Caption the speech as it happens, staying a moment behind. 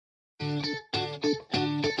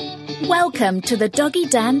Welcome to the Doggy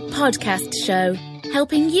Dan podcast show,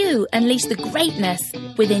 helping you unleash the greatness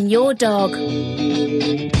within your dog.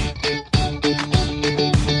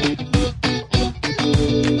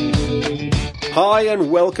 Hi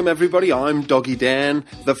and welcome everybody, I'm Doggy Dan,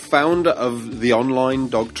 the founder of the online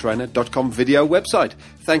dogtrainer.com video website.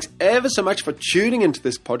 Thanks ever so much for tuning into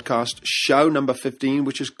this podcast, show number 15,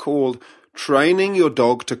 which is called Training Your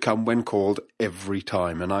Dog to Come When Called Every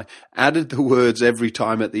Time. And I added the words every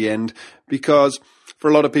time at the end because for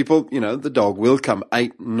a lot of people, the dog will come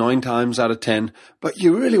 8, 9 times out of 10, but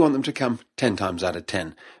you really want them to come 10 times out of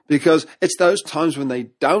 10 because it's those times when they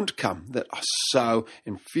don't come that are so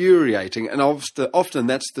infuriating. And often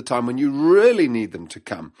that's the time when you really need them to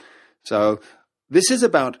come. So this is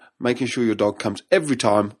about making sure your dog comes every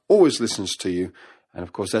time, always listens to you. And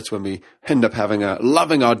of course, that's when we end up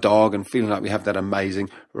loving our dog and feeling like we have that amazing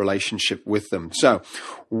relationship with them. So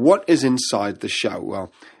what is inside the show? Well,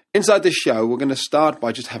 inside the show, we're going to start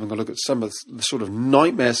by just having a look at some of the sort of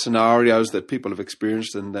nightmare scenarios that people have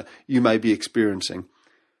experienced and that you may be experiencing.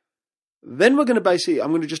 Then I'm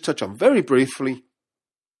going to just touch on very briefly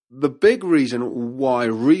the big reason why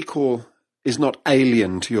recall is not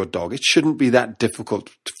alien to your dog. It shouldn't be that difficult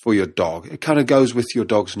for your dog. It kind of goes with your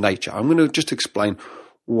dog's nature. I'm going to just explain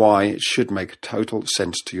why it should make total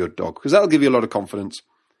sense to your dog, because that'll give you a lot of confidence.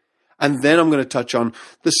 And then I'm going to touch on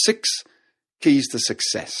the 6 keys to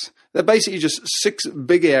success. They're basically just 6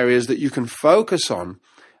 big areas that you can focus on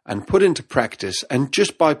and put into practice. And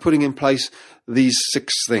just by putting in place these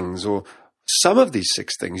 6 things, or some of these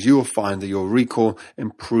 6 things, you will find that your recall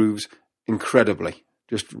improves incredibly.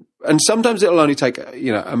 And sometimes it'll only take,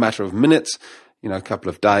 a matter of minutes, a couple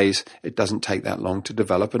of days. It doesn't take that long to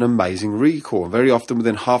develop an amazing recall. Very often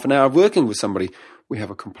within half an hour of working with somebody, we have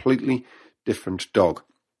a completely different dog.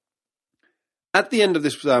 At the end of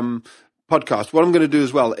this podcast, what I'm going to do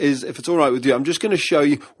as well is, if it's all right with you, I'm just going to show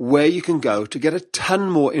you where you can go to get a ton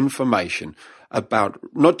more information about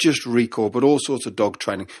not just recall, but all sorts of dog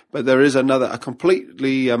training. But there is another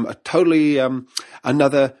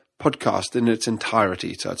podcast in its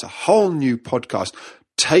entirety. So it's a whole new podcast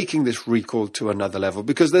taking this recall to another level,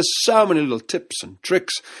 because there's so many little tips and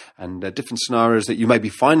tricks and different scenarios that you may be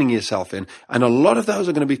finding yourself in. And a lot of those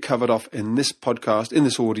are going to be covered off in this podcast, in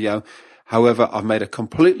this audio. However, I've made a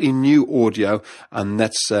completely new audio, and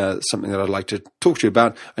that's something that I'd like to talk to you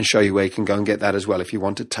about and show you where you can go and get that as well if you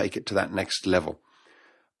want to take it to that next level.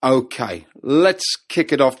 Okay, let's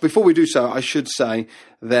kick it off. Before we do so, I should say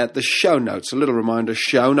that the show notes, a little reminder,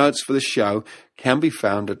 show notes for the show can be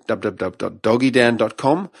found at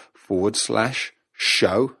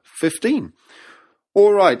www.doggydan.com/show15.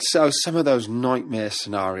 All right, so some of those nightmare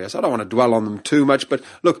scenarios, I don't want to dwell on them too much, but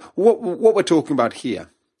look, what we're talking about here,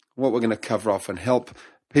 what we're going to cover off and help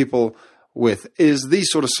people with is these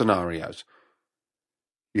sort of scenarios.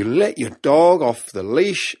 You let your dog off the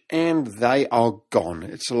leash and they are gone.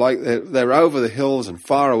 It's like they're over the hills and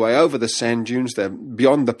far away, over the sand dunes. They're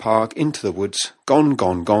beyond the park, into the woods, gone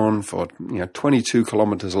for 22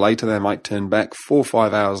 kilometers later. They might turn back 4 or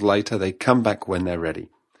 5 hours later. They come back when they're ready.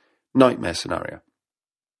 Nightmare scenario.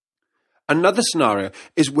 Another scenario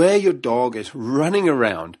is where your dog is running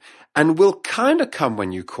around and will kind of come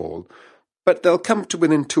when you call, but they'll come to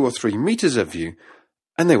within 2 or 3 meters of you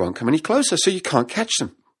and they won't come any closer, so you can't catch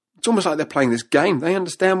them. It's almost like they're playing this game. They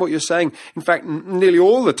understand what you're saying. In fact, nearly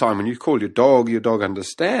all the time when you call your dog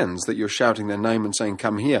understands that you're shouting their name and saying,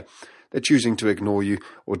 come here. They're choosing to ignore you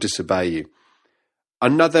or disobey you.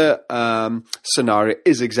 Another scenario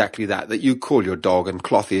is exactly that you call your dog and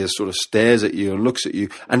cloth ears sort of stares at you and looks at you.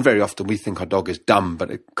 And very often we think our dog is dumb,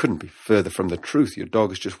 but it couldn't be further from the truth. Your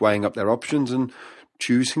dog is just weighing up their options and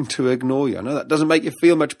choosing to ignore you. I know that doesn't make you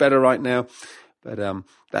feel much better right now, but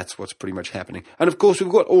that's what's pretty much happening. And of course, we've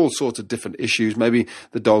got all sorts of different issues. Maybe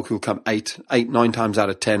the dog who'll come 8, 9 times out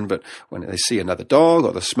of 10, but when they see another dog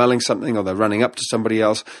or they're smelling something or they're running up to somebody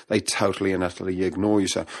else, they totally and utterly ignore you.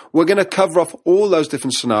 So we're going to cover off all those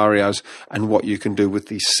different scenarios and what you can do with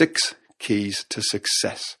these 6 keys to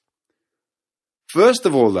success. First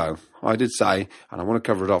of all, though, I did say, and I want to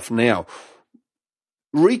cover it off now,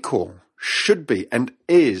 recall should be and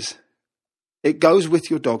is, it goes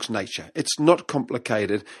with your dog's nature. It's not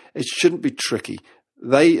complicated. It shouldn't be tricky.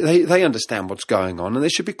 They understand what's going on, and they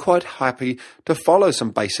should be quite happy to follow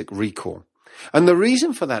some basic recall. And the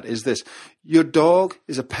reason for that is this. Your dog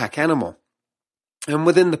is a pack animal. And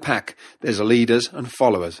within the pack, there's leaders and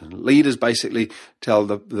followers. And leaders basically tell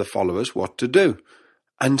the followers what to do.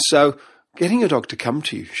 And so getting your dog to come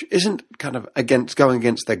to you isn't kind of going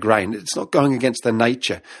against their grain. It's not going against their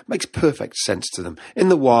nature. It makes perfect sense to them. In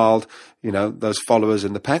the wild, those followers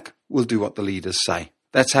in the pack will do what the leaders say.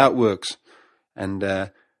 That's how it works. And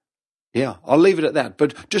yeah, I'll leave it at that.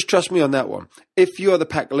 But just trust me on that one. If you are the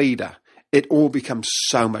pack leader, it all becomes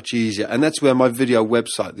so much easier. And that's where my video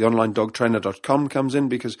website, theonlinedogtrainer.com, comes in,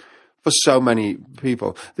 because for so many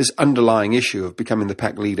people, this underlying issue of becoming the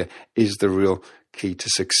pack leader is the real key to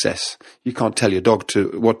success. You can't tell your dog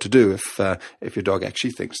what to do if your dog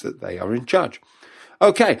actually thinks that they are in charge.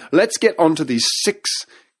 Okay, let's get on to these 6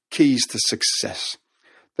 keys to success.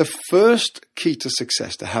 The first key to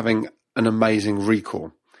success, to having an amazing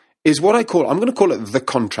recall, is what I'm going to call it the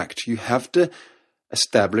contract. You have to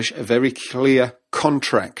establish a very clear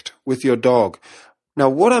contract with your dog. Now,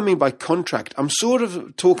 what I mean by contract, I'm sort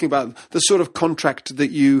of talking about the sort of contract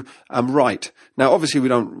that you write. Now, obviously, we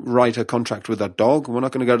don't write a contract with a dog. We're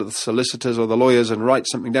not going to go to the solicitors or the lawyers and write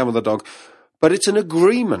something down with a dog. But it's an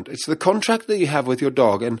agreement. It's the contract that you have with your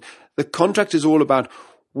dog. And the contract is all about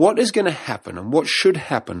what is going to happen and what should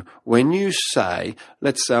happen when you say,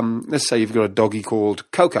 let's say you've got a doggy called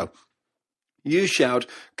Coco. You shout,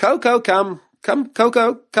 Coco, come,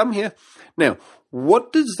 Coco, come here. Now,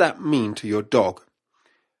 what does that mean to your dog?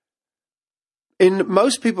 In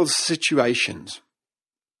most people's situations,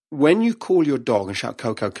 when you call your dog and shout,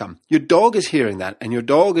 Coco, come, your dog is hearing that and your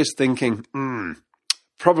dog is thinking,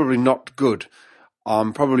 probably not good.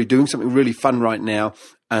 I'm probably doing something really fun right now,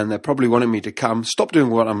 and they're probably wanting me to come, stop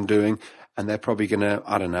doing what I'm doing, and they're probably going to,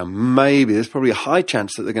 I don't know, maybe there's probably a high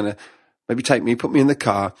chance that they're going to maybe take me, put me in the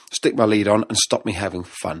car, stick my lead on, and stop me having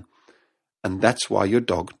fun. And that's why your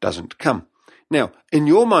dog doesn't come. Now, in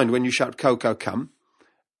your mind, when you shout, Coco, come,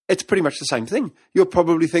 it's pretty much the same thing. You're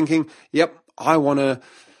probably thinking, yep, I want to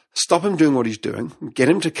stop him doing what he's doing, get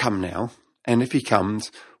him to come now, and if he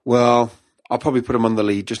comes, well, I'll probably put him on the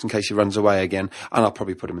lead just in case he runs away again, and I'll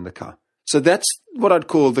probably put him in the car. So that's what I'd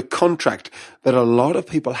call the contract that a lot of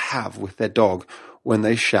people have with their dog when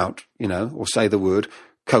they shout, or say the word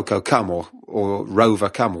Coco come or Rover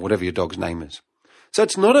come, or whatever your dog's name is. So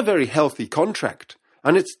it's not a very healthy contract.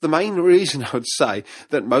 And it's the main reason, I would say,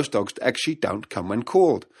 that most dogs actually don't come when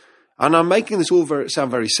called. And I'm making this all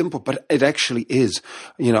sound very simple, but it actually is.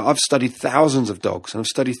 I've studied thousands of dogs, and I've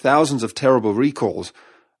studied thousands of terrible recalls.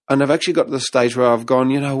 And I've actually got to the stage where I've gone,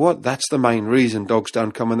 you know what, that's the main reason dogs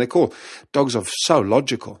don't come when they call. Dogs are so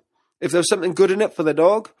logical. If there's something good in it for the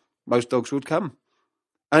dog, most dogs would come.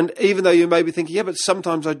 And even though you may be thinking, yeah, but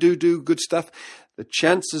sometimes I do good stuff, the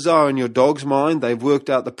chances are in your dog's mind, they've worked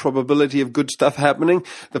out the probability of good stuff happening,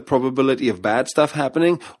 the probability of bad stuff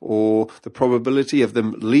happening, or the probability of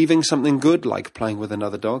them leaving something good, like playing with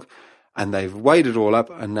another dog. And they've weighed it all up,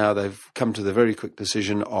 and now they've come to the very quick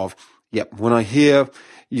decision of, yep, when I hear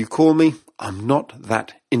you call me, I'm not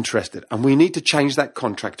that interested. And we need to change that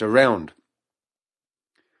contract around.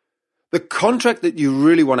 The contract that you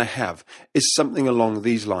really want to have is something along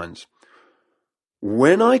these lines.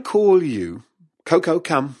 When I call you, Coco,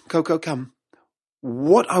 come,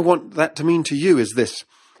 what I want that to mean to you is this.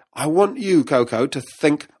 I want you, Coco, to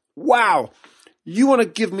think, wow, you want to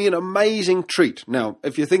give me an amazing treat. Now,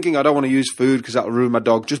 if you're thinking I don't want to use food because that'll ruin my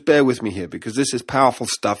dog, just bear with me here, because this is powerful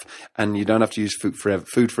stuff and you don't have to use food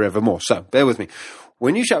forevermore. So bear with me.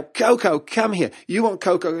 When you shout, Coco, come here, you want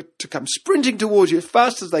Coco to come sprinting towards you as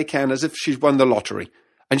fast as they can, as if she's won the lottery.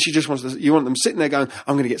 And she just you want them sitting there going,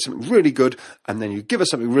 I'm going to get something really good. And then you give her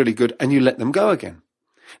something really good and you let them go again.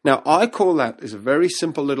 Now, I call that is a very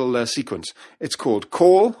simple little sequence. It's called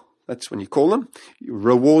call. That's when you call them. You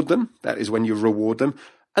reward them. That is when you reward them.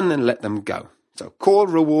 And then let them go. So call,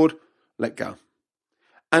 reward, let go.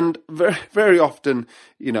 And very, very often,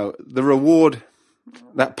 the reward,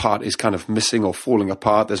 that part is kind of missing or falling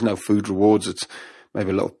apart. There's no food rewards. It's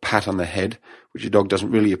maybe a little pat on the head, which your dog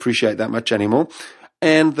doesn't really appreciate that much anymore.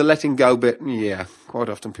 And the letting go bit, yeah, quite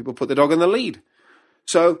often people put the dog on the lead.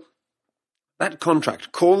 So that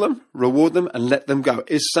contract, call them, reward them, and let them go,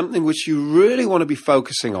 is something which you really want to be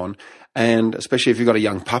focusing on. And especially if you've got a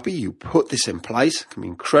young puppy, you put this in place. It can be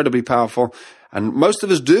incredibly powerful. And most of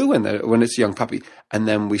us do when it's a young puppy. And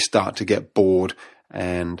then we start to get bored.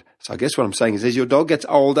 And so I guess what I'm saying is, as your dog gets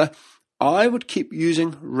older, I would keep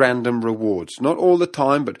using random rewards. Not all the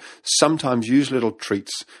time, but sometimes use little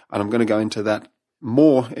treats. And I'm going to go into that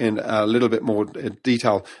more in a little bit more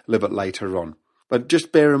detail a little bit later on. But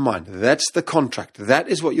just bear in mind, that's the contract. That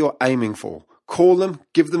is what you're aiming for. Call them,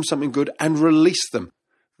 give them something good, and release them.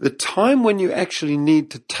 The time when you actually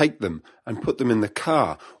need to take them and put them in the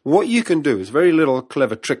car, what you can do is a very little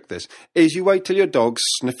clever trick this, is you wait till your dog's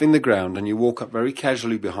sniffing the ground and you walk up very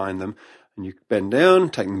casually behind them and you bend down,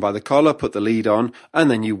 take them by the collar, put the lead on,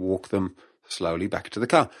 and then you walk them slowly back to the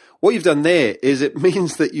car. What you've done there is it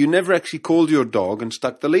means that you never actually called your dog and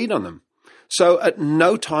stuck the lead on them. So at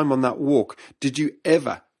no time on that walk did you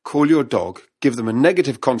ever call your dog, give them a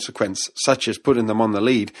negative consequence, such as putting them on the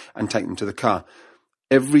lead and take them to the car.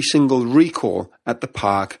 Every single recall at the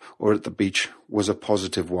park or at the beach was a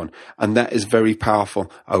positive one. And that is very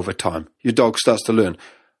powerful over time. Your dog starts to learn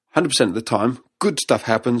 100% of the time, good stuff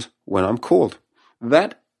happens when I'm called.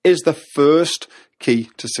 That is the first key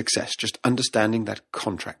to success, just understanding that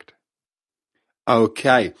contract.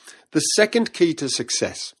 Okay, the second key to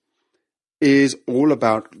success is all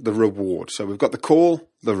about the reward. So we've got the call,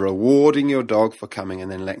 the rewarding your dog for coming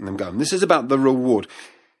and then letting them go. And this is about the reward.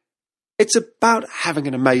 It's about having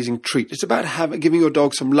an amazing treat. It's about giving your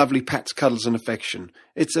dog some lovely pats, cuddles, and affection.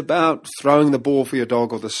 It's about throwing the ball for your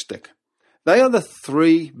dog or the stick. They are the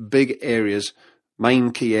three big areas,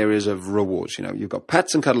 main key areas of rewards. You know, you've got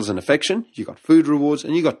pats and cuddles and affection, you've got food rewards,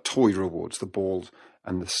 and you've got toy rewards, the balls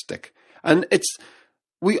and the stick. And I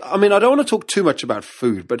don't want to talk too much about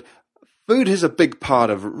food, but food is a big part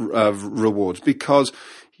of rewards because,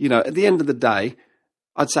 you know, at the end of the day,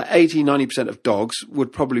 I'd say 80-90% of dogs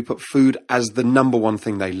would probably put food as the number one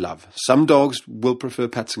thing they love. Some dogs will prefer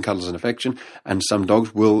pats and cuddles and affection, and some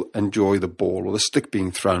dogs will enjoy the ball or the stick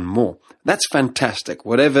being thrown more. That's fantastic.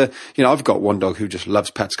 Whatever, you know, I've got one dog who just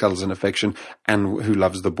loves pats, cuddles, and affection and who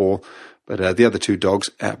loves the ball, but the other two dogs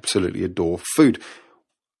absolutely adore food.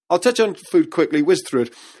 I'll touch on food quickly, whiz through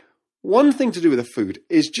it. One thing to do with the food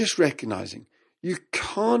is just recognizing you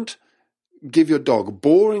can't give your dog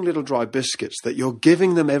boring little dry biscuits that you're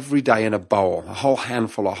giving them every day in a bowl, a whole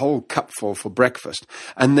handful, a whole cupful for breakfast,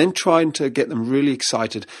 and then trying to get them really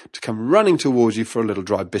excited to come running towards you for a little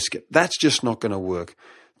dry biscuit. That's just not going to work.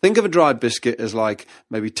 Think of a dry biscuit as like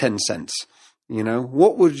maybe 10 cents. You know,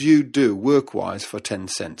 what would you do work-wise for 10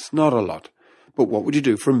 cents? Not a lot. But what would you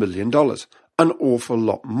do for $1 million? An awful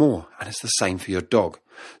lot more. And it's the same for your dog.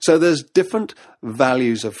 So there's different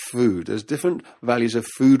values of food. There's different values of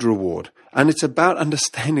food reward. And it's about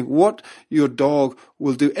understanding what your dog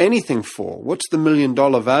will do anything for. What's the $1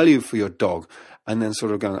 million value for your dog? And then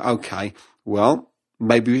sort of going, okay, well,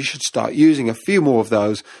 maybe we should start using a few more of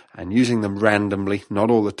those and using them randomly,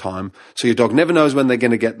 not all the time. So your dog never knows when they're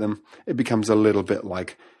going to get them. It becomes a little bit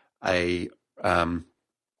like the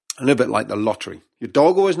lottery. Your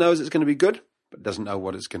dog always knows it's going to be good, but doesn't know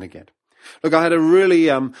what it's going to get. Look, I had a really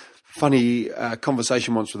funny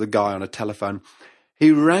conversation once with a guy on a telephone.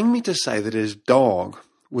 He rang me to say that his dog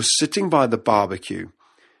was sitting by the barbecue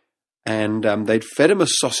and they'd fed him a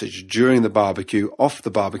sausage during the barbecue, off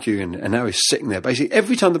the barbecue, and now he's sitting there. Basically,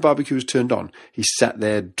 every time the barbecue was turned on, he sat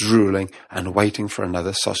there drooling and waiting for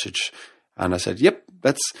another sausage. And I said, yep,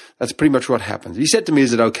 that's pretty much what happens. He said to me,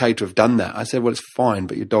 is it okay to have done that? I said, well, it's fine,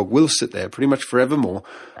 but your dog will sit there pretty much forevermore,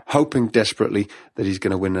 hoping desperately that he's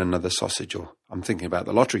going to win another sausage, or I'm thinking about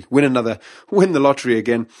the lottery, win the lottery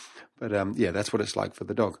again. But yeah, that's what it's like for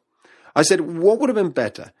the dog. I said, what would have been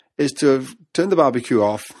better is to have turned the barbecue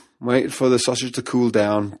off, wait for the sausage to cool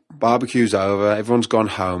down, barbecue's over, everyone's gone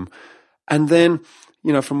home, and then,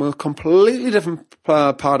 you know, from a completely different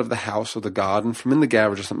part of the house or the garden, from in the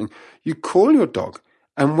garage or something, you call your dog,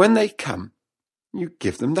 and when they come, you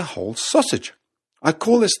give them the whole sausage. I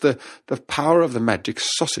call this the power of the magic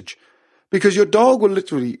sausage, because your dog will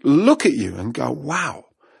literally look at you and go, wow,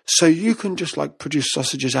 so you can just like produce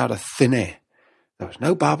sausages out of thin air. There was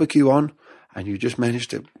no barbecue on, and you just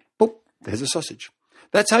managed to, boop, there's a sausage.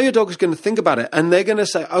 That's how your dog is going to think about it. And they're going to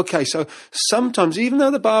say, okay, so sometimes, even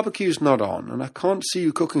though the barbecue's not on and I can't see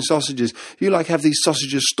you cooking sausages, you like have these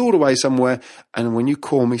sausages stored away somewhere. And when you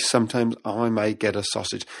call me, sometimes I may get a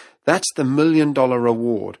sausage. That's the $1 million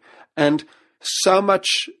reward. And so much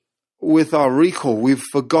with our recall, we've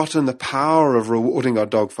forgotten the power of rewarding our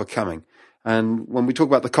dog for coming. And when we talk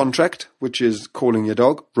about the contract, which is calling your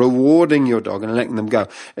dog, rewarding your dog and letting them go,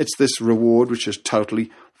 it's this reward which has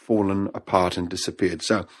totally fallen apart and disappeared.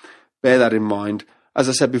 So bear that in mind. As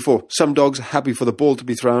I said before, some dogs are happy for the ball to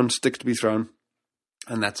be thrown, sticks to be thrown,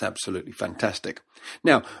 and that's absolutely fantastic.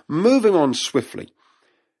 Now, moving on swiftly.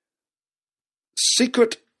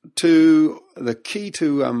 Secret to the key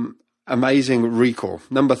to amazing recall.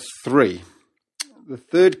 Number 3. The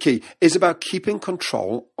third key is about keeping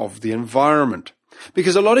control of the environment.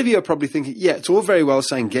 Because a lot of you are probably thinking, yeah, it's all very well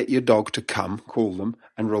saying get your dog to come, call them,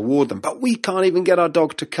 and reward them, but we can't even get our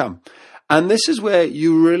dog to come. And this is where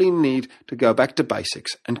you really need to go back to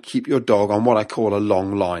basics and keep your dog on what I call a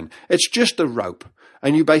long line. It's just a rope,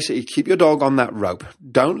 and you basically keep your dog on that rope.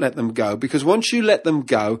 Don't let them go, because once you let them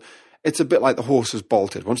go, it's a bit like the horse is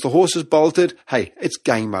bolted. Once the horse is bolted, hey, it's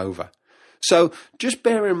game over. So just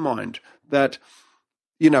bear in mind that,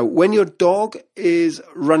 you know, when your dog is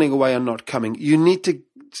running away and not coming, you need to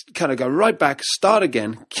kind of go right back, start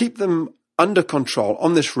again, keep them under control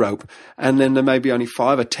on this rope, and then they're maybe only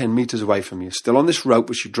 5 or 10 meters away from you, still on this rope,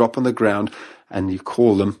 which you drop on the ground, and you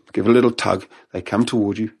call them, give a little tug, they come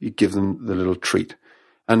toward you, you give them the little treat.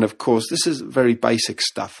 And of course, this is very basic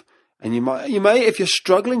stuff. And you may, if you're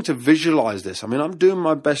struggling to visualize this, I mean, I'm doing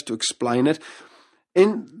my best to explain it.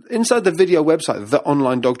 Inside the video website,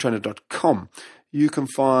 theonlinedogtrainer.com, you can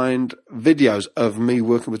find videos of me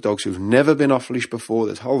working with dogs who've never been off leash before.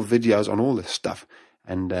 There's whole videos on all this stuff.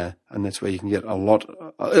 And that's where you can get a lot,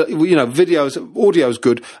 videos, audio is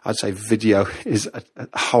good. I'd say video is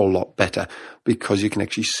a whole lot better because you can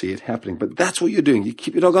actually see it happening. But that's what you're doing. You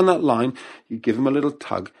keep your dog on that line, you give them a little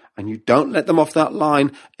tug, and you don't let them off that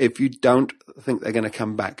line if you don't think they're going to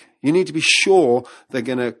come back. You need to be sure they're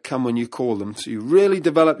going to come when you call them. So you really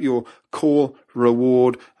develop your call,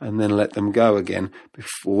 reward, and then let them go again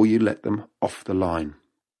before you let them off the line.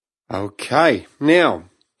 Okay, now,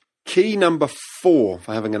 key number 4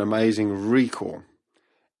 for having an amazing recall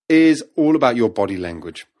is all about your body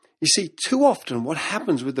language. You see, too often what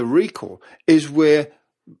happens with the recall is we're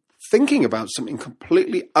thinking about something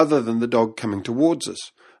completely other than the dog coming towards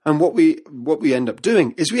us. And what we end up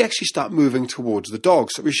doing is we actually start moving towards the dog.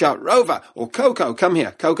 So we shout, Rover, or Coco, come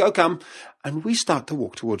here, Coco, come. And we start to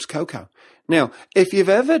walk towards Coco. Now, if you've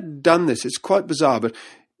ever done this, it's quite bizarre, but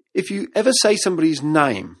if you ever say somebody's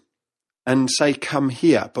name and say, come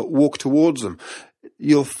here, but walk towards them,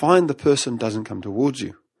 you'll find the person doesn't come towards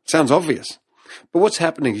you. Sounds obvious. But what's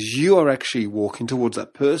happening is you are actually walking towards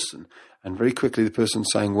that person. And very quickly the person's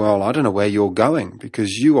saying, well, I don't know where you're going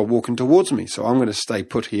because you are walking towards me. So I'm going to stay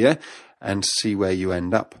put here and see where you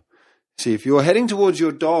end up. See, if you're heading towards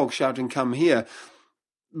your dog shouting, come here,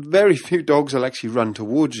 very few dogs will actually run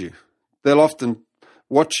towards you. They'll often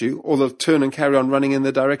watch you or they'll turn and carry on running in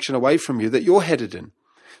the direction away from you that you're headed in.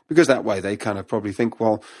 Because that way they kind of probably think,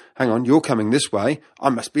 well, hang on, you're coming this way. I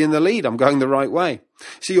must be in the lead. I'm going the right way.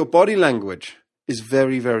 See, your body language is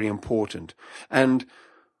very, very important. And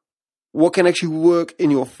what can actually work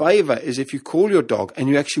in your favor is if you call your dog and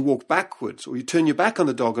you actually walk backwards or you turn your back on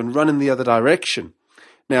the dog and run in the other direction.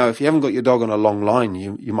 Now, if you haven't got your dog on a long line,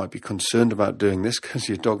 you might be concerned about doing this because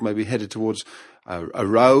your dog may be headed towards a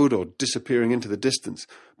road or disappearing into the distance.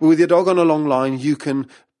 But with your dog on a long line, you can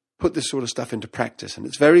put this sort of stuff into practice, and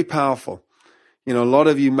it's very powerful. You know, a lot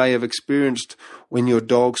of you may have experienced when your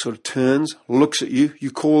dog sort of turns, looks at you,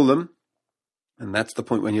 you call them, and that's the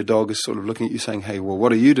point when your dog is sort of looking at you saying, hey, well,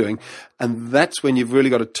 what are you doing? And that's when you've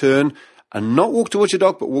really got to turn and not walk towards your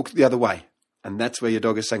dog, but walk the other way. And that's where your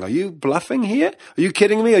dog is saying, are you bluffing here? Are you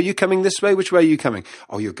kidding me? Are you coming this way? Which way are you coming?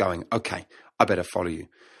 Oh, you're going. Okay, I better follow you.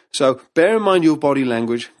 So bear in mind your body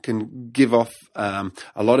language can give off a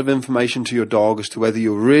lot of information to your dog as to whether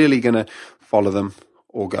you're really going to follow them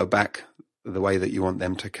or go back the way that you want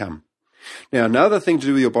them to come. Now, another thing to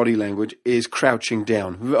do with your body language is crouching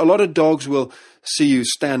down. A lot of dogs will see you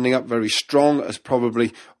standing up very strong as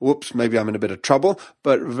probably, whoops, maybe I'm in a bit of trouble.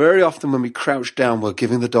 But very often when we crouch down, we're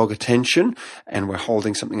giving the dog attention and we're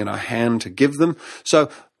holding something in our hand to give them. So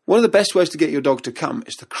one of the best ways to get your dog to come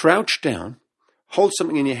is to crouch down, hold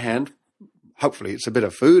something in your hand. Hopefully it's a bit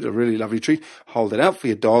of food, a really lovely treat. Hold it out for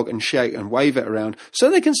your dog and shake and wave it around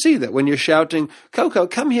so they can see that when you're shouting, Coco,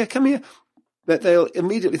 come here, that they'll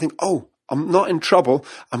immediately think, oh, I'm not in trouble.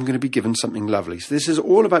 I'm going to be given something lovely. So this is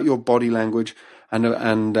all about your body language and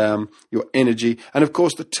your energy. And, of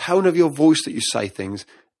course, the tone of your voice that you say things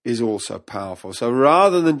is also powerful. So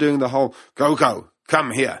rather than doing the whole, Coco,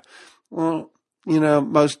 come here, well, you know,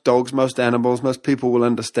 most dogs, most animals, most people will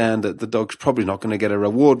understand that the dog's probably not going to get a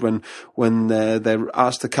reward when they're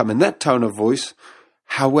asked to come in that tone of voice.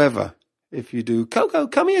 However, if you do, Coco,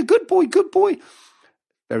 come here, good boy,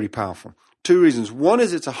 very powerful. 2 reasons. One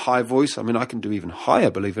is it's a high voice. I mean, I can do even higher,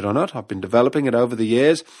 believe it or not. I've been developing it over the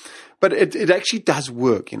years. But it actually does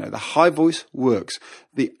work. You know, the high voice works.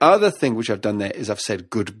 The other thing which I've done there is I've said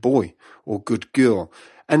good boy or good girl.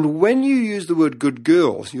 And when you use the word good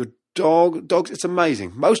girls, your dogs, it's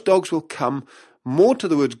amazing. Most dogs will come more to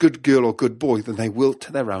the words good girl or good boy than they will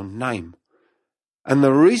to their own name. And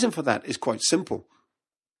the reason for that is quite simple.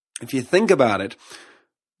 If you think about it,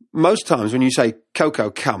 most times when you say Coco,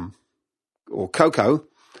 come, or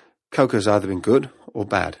Coco's either been good or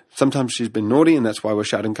bad. Sometimes she's been naughty and that's why we're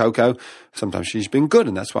shouting Coco. Sometimes she's been good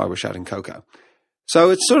and that's why we're shouting Coco. So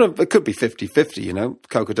it's it could be 50-50, you know.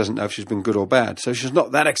 Coco doesn't know if she's been good or bad. So she's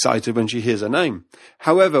not that excited when she hears her name.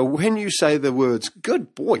 However, when you say the words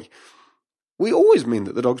good boy, we always mean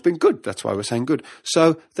that the dog's been good. That's why we're saying good.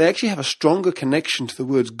 So they actually have a stronger connection to the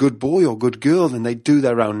words good boy or good girl than they do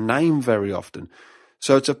their own name very often.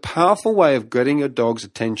 So it's a powerful way of getting your dog's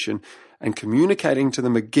attention and communicating to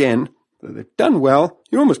them again that they've done well,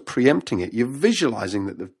 you're almost preempting it. You're visualizing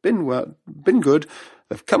that they've been good,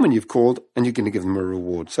 they've come when you've called, and you're going to give them a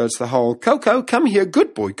reward. So it's the whole, Coco, come here,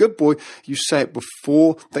 good boy, good boy. You say it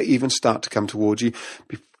before they even start to come towards you.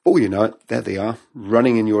 Before you know it, there they are,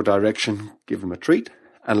 running in your direction. Give them a treat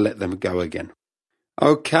and let them go again.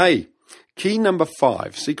 Okay, key number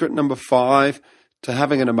 5, secret number 5 to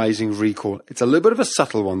having an amazing recall. It's a little bit of a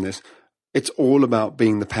subtle one, this. It's all about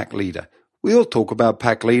being the pack leader. We all talk about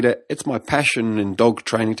pack leader. It's my passion in dog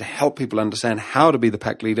training to help people understand how to be the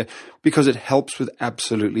pack leader because it helps with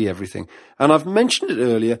absolutely everything. And I've mentioned it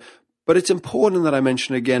earlier, but it's important that I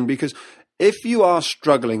mention it again because if you are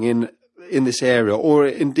struggling in this area or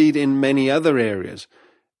indeed in many other areas,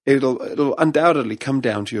 it'll undoubtedly come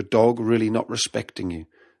down to your dog really not respecting you.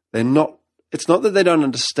 It's not that they don't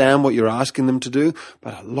understand what you're asking them to do,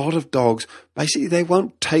 but a lot of dogs, basically they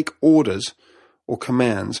won't take orders or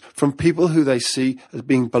commands from people who they see as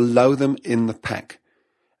being below them in the pack.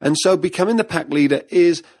 And so becoming the pack leader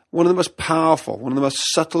is one of the most powerful, one of the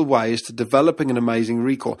most subtle ways to developing an amazing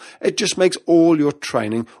recall. It just makes all your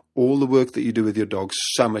training, all the work that you do with your dogs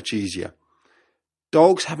so much easier.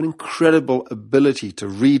 Dogs have an incredible ability to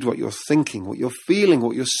read what you're thinking, what you're feeling,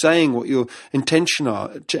 what you're saying, what your intention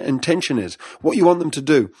is, what you want them to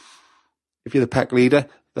do. If you're the pack leader,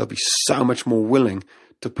 they'll be so much more willing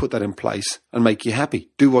to put that in place and make you happy.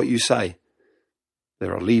 Do what you say.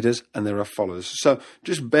 There are leaders and there are followers. So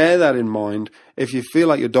just bear that in mind. If you feel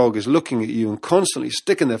like your dog is looking at you and constantly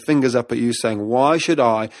sticking their fingers up at you saying, why should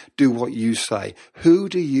I do what you say? Who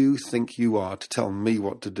do you think you are to tell me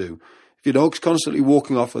what to do? If your dog's constantly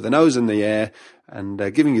walking off with the nose in the air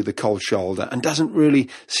and giving you the cold shoulder and doesn't really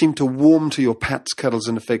seem to warm to your pats, cuddles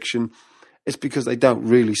and affection, it's because they don't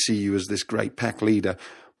really see you as this great pack leader.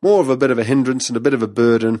 More of a bit of a hindrance and a bit of a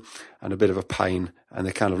burden and a bit of a pain, and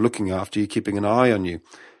they're kind of looking after you, keeping an eye on you.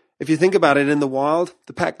 If you think about it in the wild,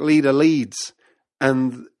 the pack leader leads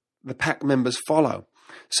and the pack members follow.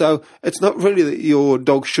 So it's not really that your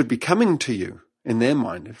dog should be coming to you in their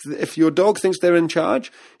mind. If your dog thinks they're in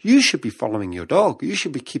charge, you should be following your dog. You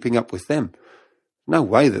should be keeping up with them. No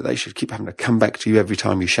way that they should keep having to come back to you every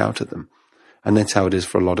time you shout at them. And that's how it is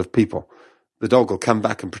for a lot of people. The dog will come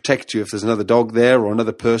back and protect you if there's another dog there or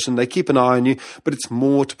another person. They keep an eye on you, but it's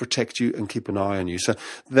more to protect you and keep an eye on you. So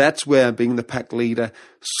that's where being the pack leader,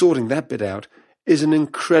 sorting that bit out, is an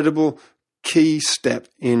incredible key step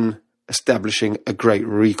in establishing a great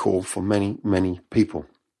recall for many, many people.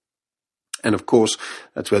 And of course,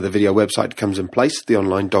 that's where the video website comes in place,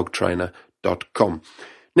 theonlinedogtrainer.com.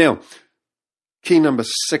 Now, key number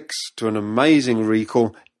 6 to an amazing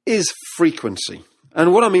recall is frequency.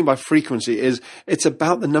 And what I mean by frequency is it's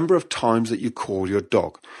about the number of times that you call your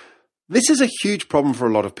dog. This is a huge problem for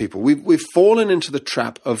a lot of people. We've fallen into the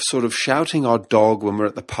trap of sort of shouting our dog when we're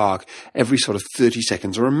at the park every sort of 30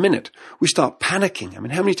 seconds or a minute. We start panicking. I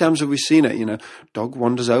mean, how many times have we seen it? Dog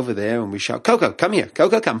wanders over there and we shout, Coco, come here,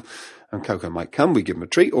 Coco, come. And Coco might come, we give him a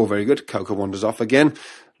treat, all very good. Coco wanders off again.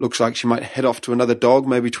 Looks like she might head off to another dog,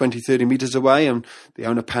 maybe 20, 30 meters away, and the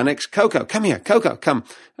owner panics. Coco, come here, Coco, come.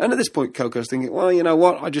 And at this point, Coco's thinking, well, you know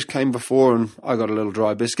what? I just came before and I got a little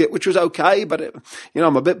dry biscuit, which was okay, but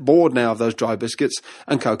I'm a bit bored now of those dry biscuits.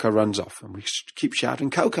 And Coco runs off, and we keep shouting,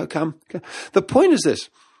 Coco, come. The point is this.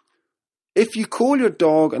 If you call your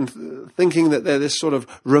dog and thinking that they're this sort of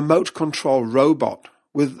remote control robot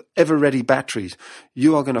with ever-ready batteries,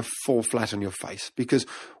 you are going to fall flat on your face, because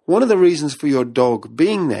one of the reasons for your dog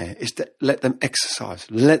being there is to let them exercise,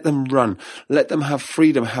 let them run, let them have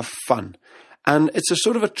freedom, have fun. And it's a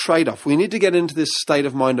sort of a trade-off. We need to get into this state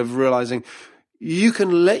of mind of realizing you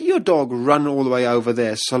can let your dog run all the way over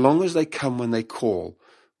there so long as they come when they're called.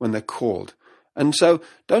 And so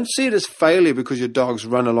don't see it as failure because your dogs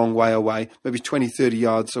run a long way away, maybe 20, 30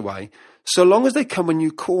 yards away, so long as they come when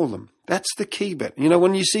you call them. That's the key bit.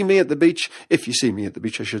 When you see me at the beach, if you see me at the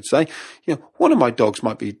beach, I should say, one of my dogs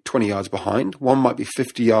might be 20 yards behind, one might be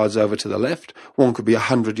 50 yards over to the left, one could be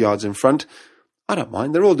 100 yards in front. I don't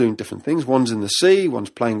mind. They're all doing different things. One's in the sea, one's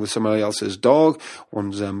playing with somebody else's dog,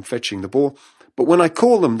 one's fetching the ball. But when I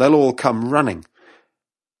call them, they'll all come running.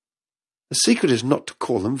 The secret is not to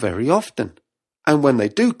call them very often. And when they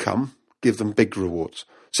do come, give them big rewards.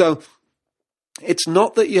 So it's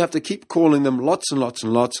not that you have to keep calling them lots and lots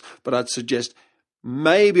and lots, but I'd suggest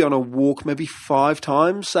maybe on a walk, maybe 5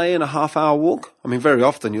 times, say in a half-hour walk. I mean, very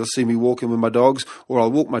often you'll see me walking with my dogs, or I'll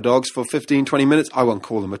walk my dogs for 15, 20 minutes. I won't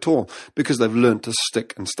call them at all because they've learned to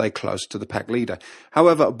stick and stay close to the pack leader.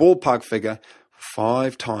 However, a ballpark figure,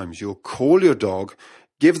 5 times you'll call your dog,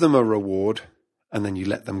 give them a reward, and then you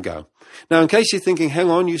let them go. Now, in case you're thinking, hang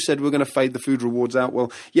on, you said we're going to fade the food rewards out.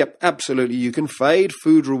 Well, yep, absolutely. You can fade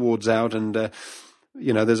food rewards out. And,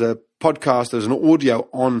 there's a podcast, there's an audio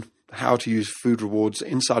on how to use food rewards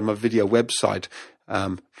inside my video website,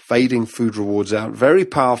 fading food rewards out. Very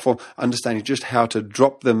powerful, understanding just how to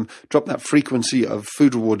drop that frequency of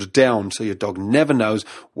food rewards down so your dog never knows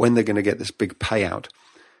when they're going to get this big payout.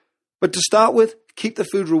 But to start with, keep the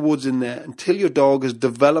food rewards in there until your dog has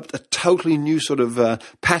developed a totally new sort of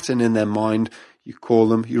pattern in their mind. You call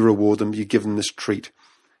them, you reward them, you give them this treat.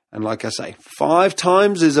 And like I say, 5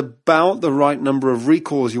 times is about the right number of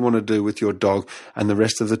recalls you want to do with your dog. And the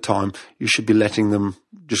rest of the time, you should be letting them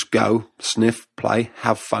just go, sniff, play,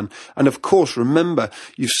 have fun. And of course, remember,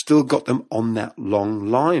 you've still got them on that long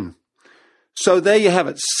line. So there you have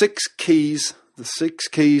it, 6 keys, the 6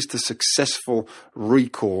 keys to successful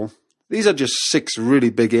recall. These are just 6 really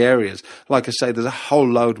big areas. Like I say, there's a whole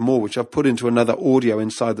load more, which I've put into another audio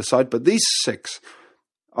inside the site. But these 6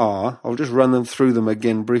 I'll just run them through them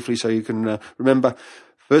again briefly so you can remember.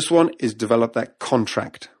 First one is develop that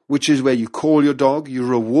contract, which is where you call your dog, you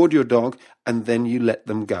reward your dog, and then you let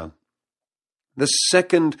them go. The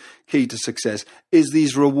second key to success is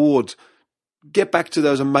these rewards. Get back to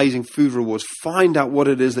those amazing food rewards. Find out what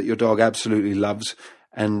it is that your dog absolutely loves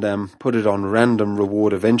and put it on random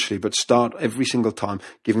reward eventually, but start every single time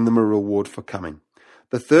giving them a reward for coming.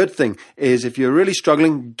 The third thing is if you're really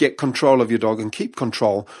struggling, get control of your dog and keep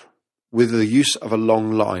control with the use of a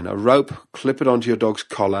long line, a rope, clip it onto your dog's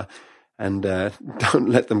collar and don't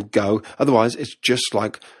let them go. Otherwise, it's just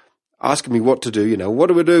like asking me what to do. What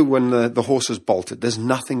do we do when the horse has bolted? There's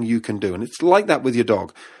nothing you can do. And it's like that with your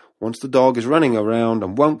dog. Once the dog is running around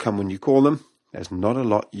and won't come when you call them, there's not a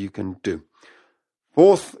lot you can do.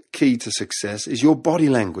 Fourth key to success is your body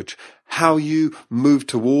language, how you move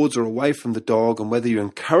towards or away from the dog and whether you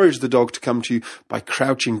encourage the dog to come to you by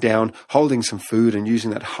crouching down, holding some food and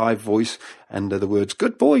using that high voice and the words,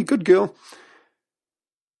 good boy, good girl.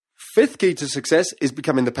 Fifth key to success is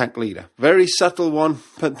becoming the pack leader. Very subtle one,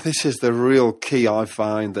 but this is the real key. I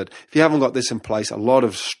find that if you haven't got this in place, a lot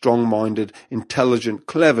of strong-minded, intelligent,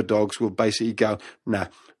 clever dogs will basically go, nah,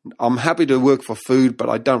 I'm happy to work for food, but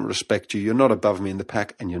I don't respect you. You're not above me in the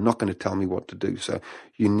pack, and you're not going to tell me what to do. So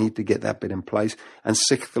you need to get that bit in place. And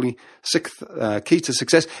sixth key to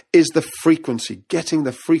success is the frequency, getting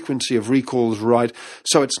the frequency of recalls right,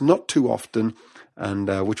 so it's not too often, and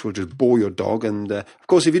which will just bore your dog. And of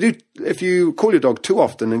course, if you call your dog too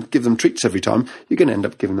often and give them treats every time, you're going to end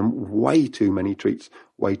up giving them way too many treats,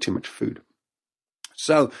 way too much food.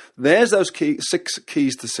 So there's those 6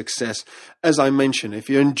 keys to success. As I mentioned, if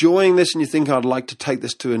you're enjoying this and you think I'd like to take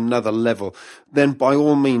this to another level, then by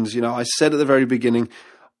all means, I said at the very beginning,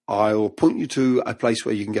 I'll point you to a place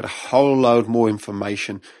where you can get a whole load more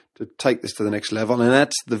information to take this to the next level. And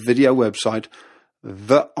that's the video website,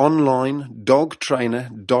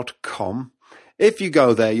 theonlinedogtrainer.com. If you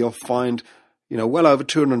go there, you'll find, well over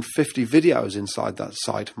 250 videos inside that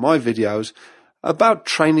site. My videos about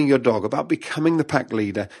training your dog, about becoming the pack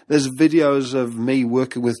leader. There's videos of me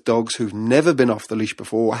working with dogs who've never been off the leash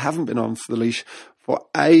before or haven't been off the leash for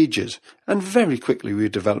ages. And very quickly we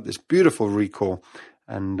developed this beautiful recall.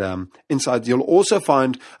 And inside you'll also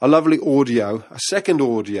find a lovely audio, a second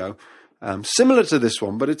audio, similar to this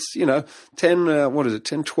one, but it's,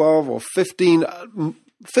 10, 12 or 15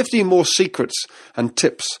 more secrets and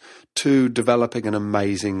tips to developing an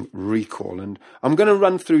amazing recall. And I'm going to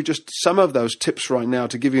run through just some of those tips right now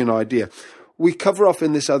to give you an idea. We cover off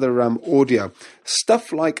in this other audio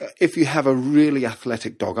stuff like if you have a really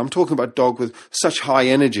athletic dog. I'm talking about a dog with such high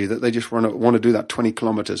energy that they just want to do that 20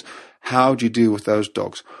 kilometers. How do you deal with those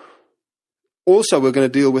dogs? Also, we're going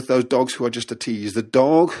to deal with those dogs who are just a tease. The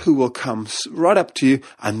dog who will come right up to you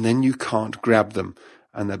and then you can't grab them.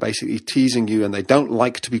 And they're basically teasing you and they don't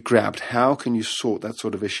like to be grabbed. How can you sort that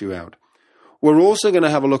sort of issue out? We're also going to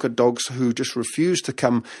have a look at dogs who just refuse to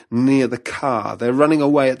come near the car. They're running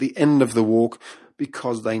away at the end of the walk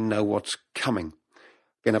because they know what's coming.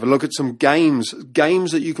 We're going to have a look at some games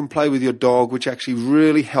that you can play with your dog, which actually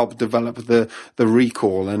really help develop the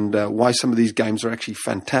recall and why some of these games are actually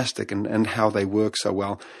fantastic and how they work so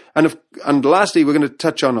well. And lastly, we're going to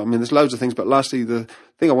touch on, there's loads of things, but lastly, the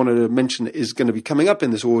thing I wanted to mention is going to be coming up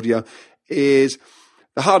in this audio is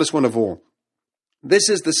the hardest one of all. This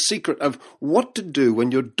is the secret of what to do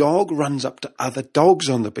when your dog runs up to other dogs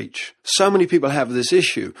on the beach. So many people have this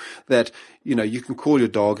issue that, you can call your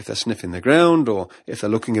dog if they're sniffing the ground or if they're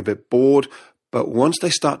looking a bit bored. But once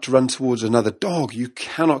they start to run towards another dog, you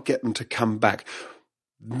cannot get them to come back.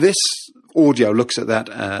 this audio looks at that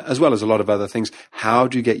as well as a lot of other things. How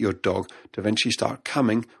do you get your dog to eventually start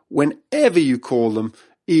coming whenever you call them,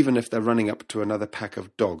 even if they're running up to another pack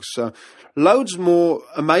of dogs? So loads more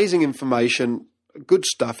amazing information, good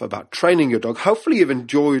stuff about training your dog. Hopefully you've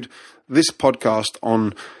enjoyed this podcast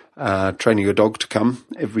on training your dog to come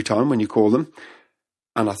every time when you call them.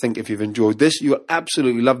 And I think if you've enjoyed this, you'll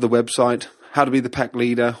absolutely love the website, How to Be the Pack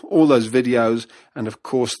Leader, all those videos, and of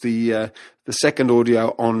course the second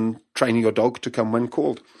audio on training your dog to come when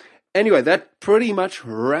called. Anyway, that pretty much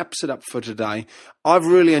wraps it up for today. I've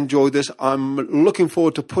really enjoyed this. I'm looking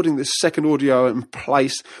forward to putting this second audio in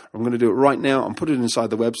place. I'm going to do it right now and put it inside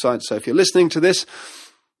the website. So if you're listening to this,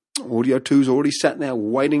 audio 2's already sat there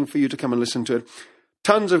waiting for you to come and listen to it.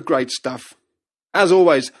 Tons of great stuff. As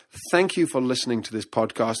always, thank you for listening to this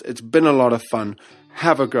podcast. It's been a lot of fun.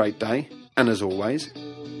 Have a great day. And as always,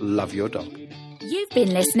 love your dog. You've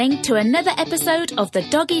been listening to another episode of the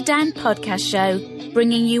Doggy Dan Podcast Show,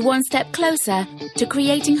 bringing you one step closer to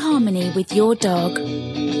creating harmony with your dog.